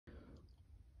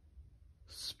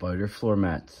Spyder floor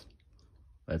mats.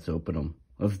 Let's open them.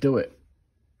 Let's do it.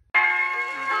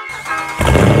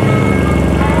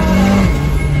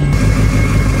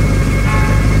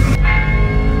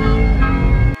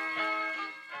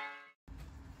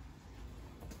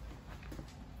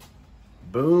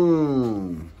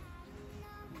 Boom.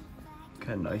 Look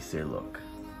how nice they look.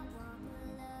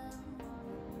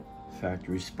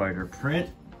 Factory Spyder print.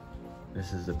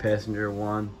 This is the passenger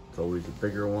one. It's always a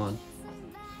bigger one.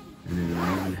 And then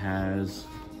it even has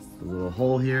a little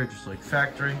hole here, just like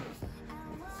factory.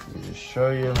 Let me just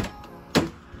show you.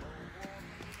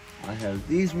 I have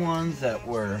these ones that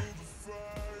were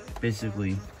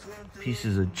basically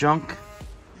pieces of junk.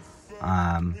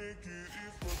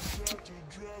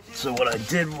 So what I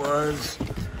did was,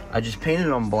 I just painted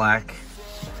them black.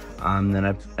 Then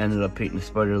I ended up painting the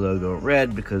Spyder logo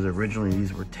red because originally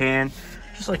these were tan.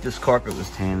 Just like this carpet was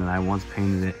tan and I once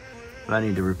painted it. But I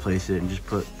need to replace it and just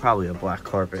put probably a black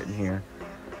carpet in here.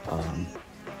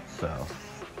 So,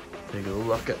 take a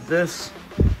look at this.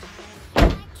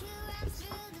 It's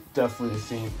definitely the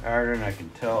same pattern, I can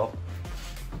tell.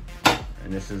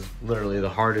 And this is literally the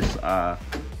hardest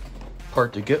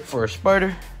part to get for a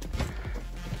Spyder.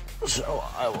 So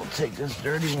I will take this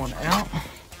dirty one out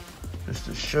just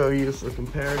to show you for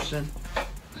comparison.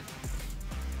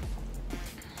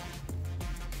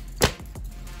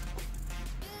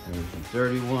 There's the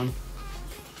dirty one.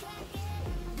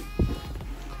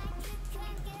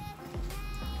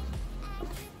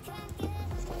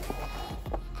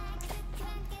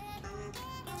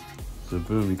 So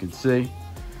boom, you can see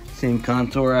same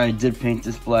contour. I did paint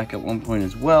this black at one point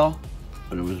as well,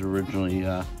 but it was originally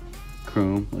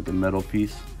chrome, like a metal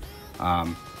piece.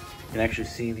 You can actually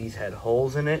see these had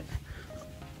holes in it.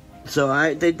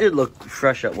 So they did look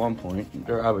fresh at one point.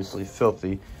 They're obviously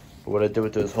filthy. But what I did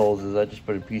with those holes is I just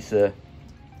put a piece of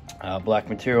black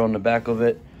material in the back of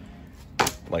it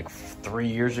like 3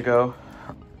 years ago.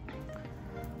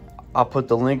 I'll put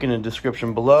the link in the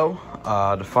description below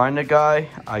to find the guy.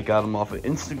 I got him off of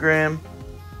Instagram.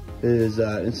 His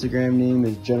Instagram name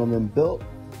is Gentleman Built.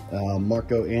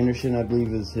 Marco Anderson, I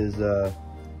believe, is his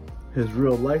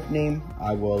real life name.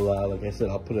 I will, like I said,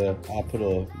 I'll put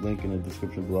a link in the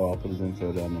description below. I'll put his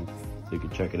info down there so you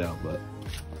can check it out. But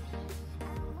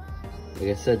like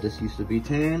I said, this used to be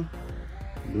tan.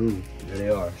 Boom, there they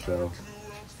are. So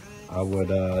I would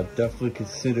definitely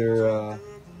consider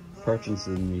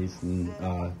purchasing these. And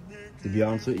to be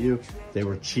honest with you, they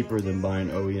were cheaper than buying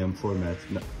OEM floor mats.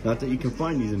 Not that you can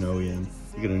find these in OEM.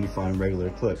 You can only find regular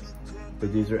clips.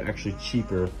 But these are actually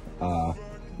cheaper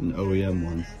than OEM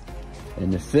ones.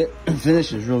 And the fit and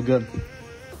finish is real good.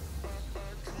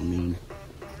 I mean,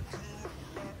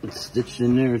 it's stitched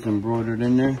in there, it's embroidered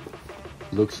in there.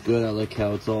 Looks good. I like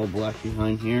how it's all black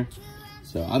behind here.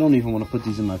 So I don't even want to put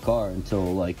these in my car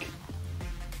until, like,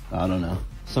 I don't know,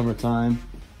 summertime.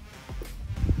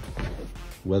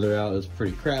 Weather out is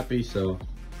pretty crappy, so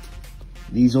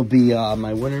these will be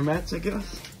my winter mats, I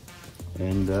guess.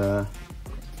 And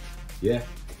yeah,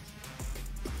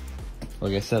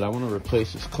 like I said, I want to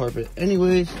replace this carpet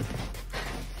anyways,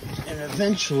 and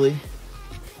eventually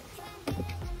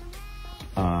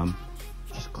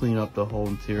just clean up the whole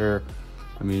interior.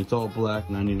 I mean, it's all black,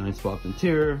 99 spot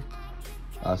interior.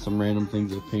 Some random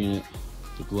things I painted,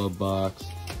 the glove box.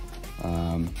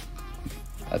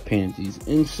 I painted these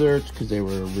inserts because they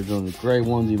were originally gray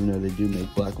ones, even though they do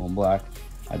make black on black.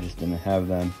 I just didn't have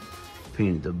them.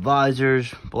 Painted the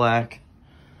visors black.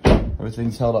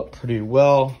 Everything's held up pretty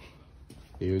well,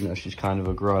 even though she's kind of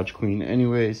a garage queen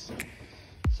anyways.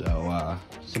 So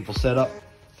simple setup,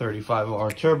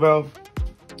 35R turbo,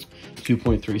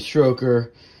 2.3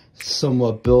 stroker,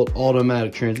 somewhat built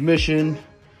automatic transmission.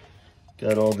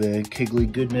 Got all the Kigley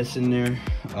goodness in there.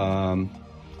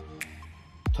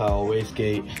 Tile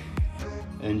wastegate,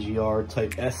 NGR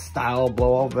type S style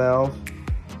blowout valve.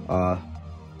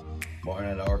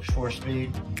 Barnett Arcs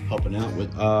 4-speed, helping out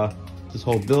with this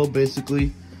whole build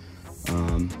basically.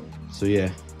 So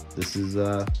yeah, this is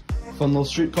a fun little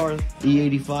street car,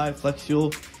 E85 flex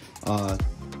fuel,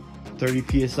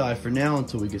 30 PSI for now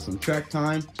until we get some track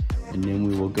time, and then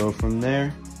we will go from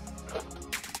there.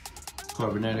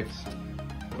 Carbonetics,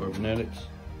 carbonetics,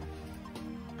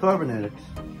 carbonetics.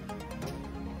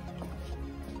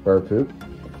 Bird poop.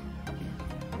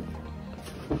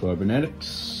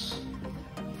 Carbonetics.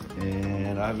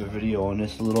 And I have a video on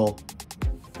this little,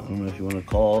 I don't know if you want to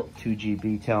call it,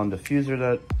 2GB Talon diffuser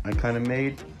that I kind of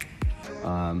made.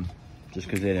 Just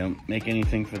because they don't make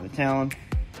anything for the Talon.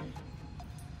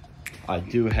 I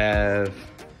do have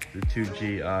the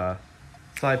 2G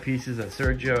side pieces that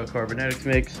Sergio Carbonetics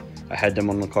makes. I had them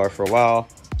on the car for a while.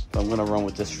 So I'm gonna run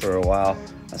with this for a while.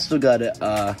 I still got it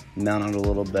mounted a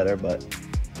little better, but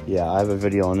yeah, I have a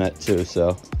video on that too.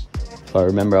 So if I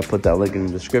remember, I'll put that link in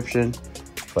the description.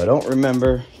 If I don't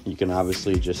remember, you can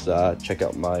obviously just check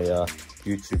out my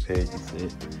YouTube page and see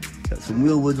it. Got some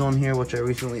wheel woods on here, which I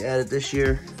recently added this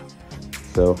year.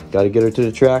 So got to get her to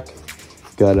the track.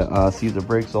 Got to see if the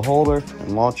brakes will hold her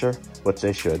and launch her, which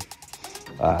they should.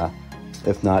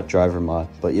 If not, driver mod.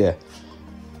 But yeah.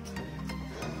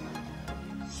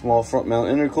 Small front mount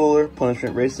intercooler,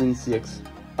 Punishment Racing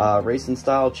CX racing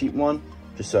style, cheap one,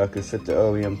 just so I could fit the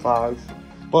OEM 5s.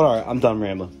 But alright, I'm done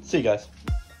rambling. See you guys.